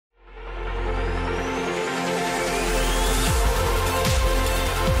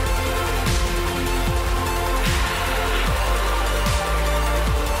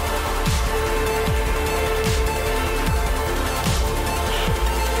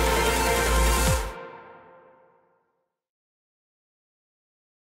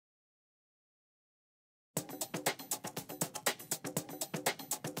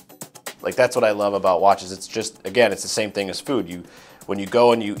Like, that's what I love about watches. It's just, again, it's the same thing as food. When you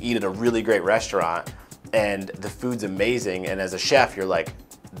go and you eat at a really great restaurant and the food's amazing, and as a chef, you're like,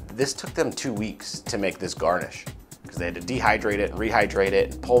 this took them 2 weeks to make this garnish, because they had to dehydrate it and rehydrate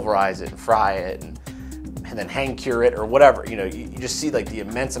it and pulverize it and fry it and then hang cure it or whatever. You know, you just see like the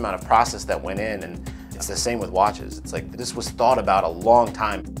immense amount of process that went in, and it's the same with watches. It's like this was thought about a long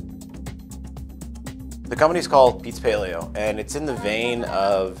time. The company's called Pete's Paleo, and it's in the vein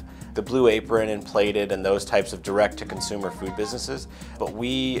of the Blue Apron and Plated and those types of direct-to-consumer food businesses. But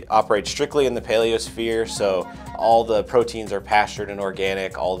we operate strictly in the paleo sphere, so all the proteins are pastured and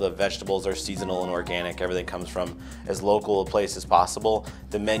organic, all the vegetables are seasonal and organic, everything comes from as local a place as possible.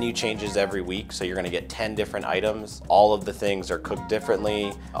 The menu changes every week, so you're gonna get 10 different items. All of the things are cooked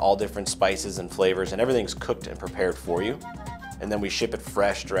differently, all different spices and flavors, and everything's cooked and prepared for you. And then we ship it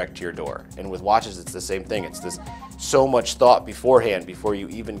fresh direct to your door. And with watches, it's the same thing. It's this so much thought beforehand before you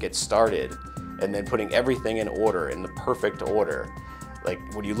even get started, and then putting everything in order, in the perfect order. Like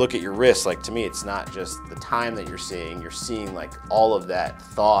when you look at your wrist, like to me, it's not just the time that you're seeing like all of that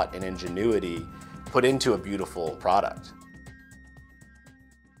thought and ingenuity put into a beautiful product.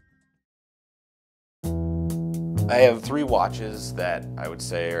 I have 3 watches that I would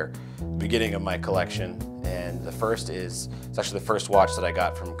say are the beginning of my collection. And the first is, it's actually the first watch that I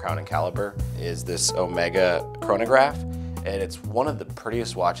got from Crown & Caliber, is this Omega chronograph. And it's one of the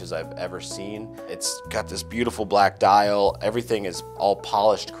prettiest watches I've ever seen. It's got this beautiful black dial. Everything is all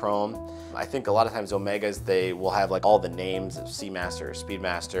polished chrome. I think a lot of times Omegas, they will have like all the names of Seamaster or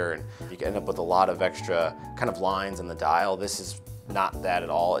Speedmaster, and you can end up with a lot of extra kind of lines in the dial. This is not that at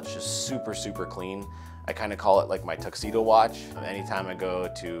all. It's just super, super clean. I kind of call it like my tuxedo watch. Anytime I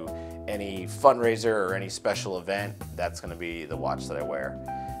go to any fundraiser or any special event, that's gonna be the watch that I wear.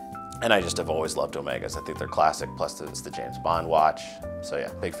 And I just have always loved Omegas. I think they're classic, plus it's the James Bond watch. So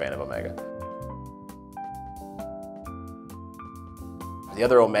yeah, big fan of Omega. The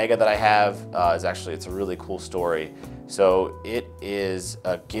other Omega that I have is actually, it's a really cool story. So it is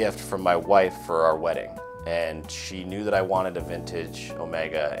a gift from my wife for our wedding. And she knew that I wanted a vintage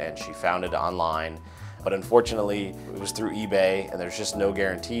Omega, and she found it online. But unfortunately, it was through eBay, and there's just no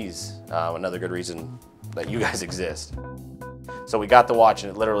guarantees. Another good reason that you guys exist. So we got the watch,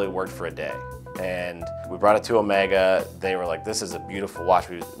 and it literally worked for a day. And we brought it to Omega. They were like, this is a beautiful watch.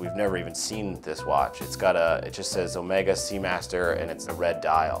 We've never even seen this watch. It just says Omega Seamaster, and it's a red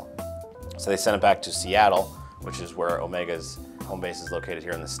dial. So they sent it back to Seattle, which is where Omega's home base is located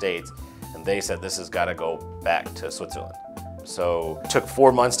here in the States. And they said, this has got to go back to Switzerland. So it took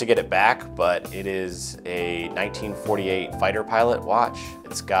 4 months to get it back, but it is a 1948 fighter pilot watch.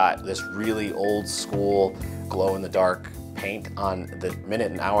 It's got this really old school glow-in-the-dark paint on the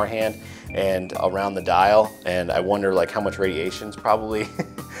minute and hour hand and around the dial. And I wonder like how much radiation's probably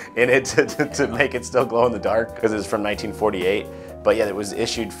in it to make it still glow in the dark, because it's from 1948. But yeah, it was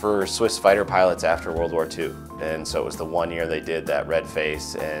issued for Swiss fighter pilots after World War II. And so it was the 1 year they did that red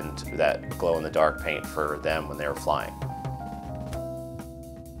face and that glow-in-the-dark paint for them when they were flying.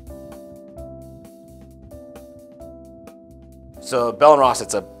 So Bell & Ross,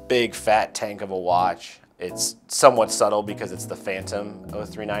 it's a big fat tank of a watch. It's somewhat subtle because it's the Phantom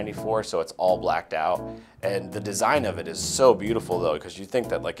 0394, so it's all blacked out. And the design of it is so beautiful though, because you think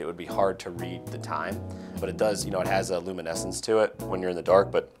that like it would be hard to read the time, but it does, you know, it has a luminescence to it when you're in the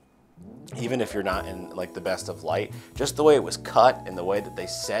dark. But even if you're not in like the best of light, just the way it was cut and the way that they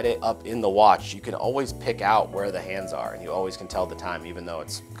set it up in the watch, you can always pick out where the hands are, and you always can tell the time even though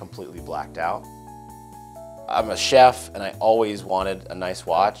it's completely blacked out. I'm a chef, and I always wanted a nice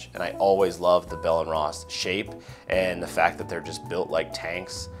watch, and I always loved the Bell & Ross shape and the fact that they're just built like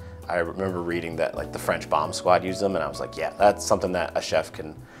tanks. I remember reading that like the French bomb squad used them, and I was like, yeah, that's something that a chef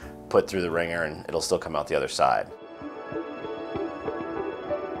can put through the ringer and it'll still come out the other side.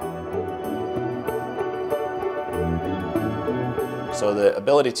 So the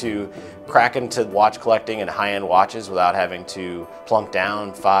ability to crack into watch collecting and high-end watches without having to plunk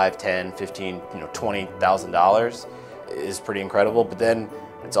down $5, $10, $15, $20,000 is pretty incredible. But then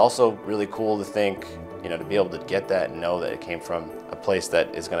it's also really cool to think, to be able to get that and know that it came from a place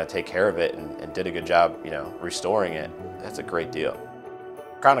that is going to take care of it and did a good job, restoring it. That's a great deal.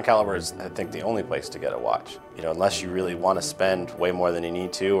 Crown & Caliber is, I think, the only place to get a watch. Unless you really want to spend way more than you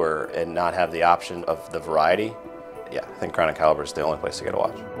need to, and not have the option of the variety. Yeah, I think Crown & Caliber is the only place to get a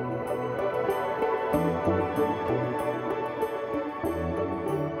watch.